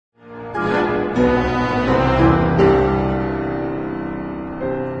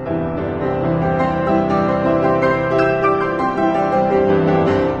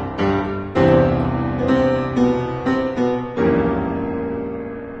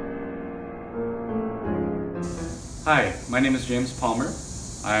Hi, my name is James Palmer.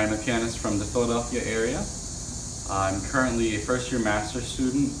 I am a pianist from the Philadelphia area. I'm currently a first-year master's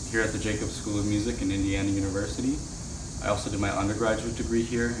student here at the Jacobs School of Music in Indiana University. I also did my undergraduate degree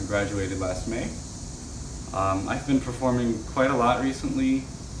here and graduated last May. I've been performing quite a lot recently.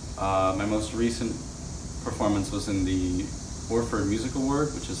 My most recent performance was in the Orford Music Award,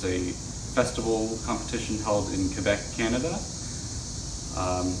 which is a festival competition held in Quedec, Canada.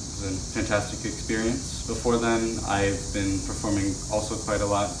 It was a fantastic experience. Before then, I've been performing also quite a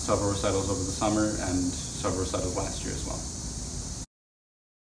lot, several recitals over the summer and several recitals last year as well.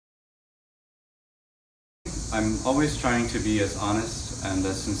 I'm always trying to be as honest and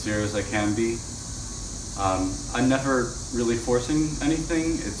as sincere as I can be. I'm never really forcing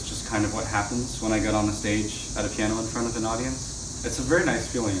anything. It's just kind of what happens when I get on the stage at a piano in front of an audience. It's a very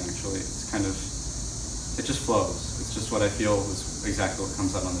nice feeling, actually. It's kind of, it just flows. It's just what I feel is exactly what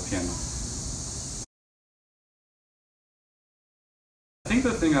comes out on the piano. I think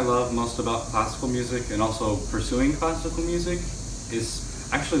the thing I love most about classical music and also pursuing classical music is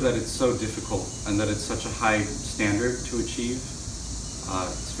actually that it's so difficult and that it's such a high standard to achieve.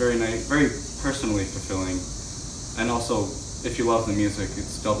 It's very nice, very personally fulfilling, and also if you love the music,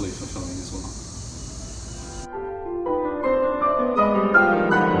 it's doubly fulfilling as well.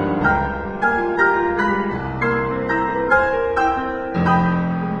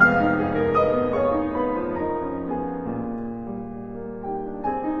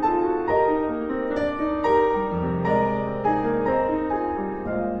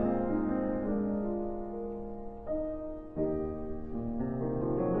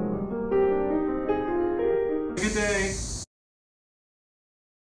 Good day.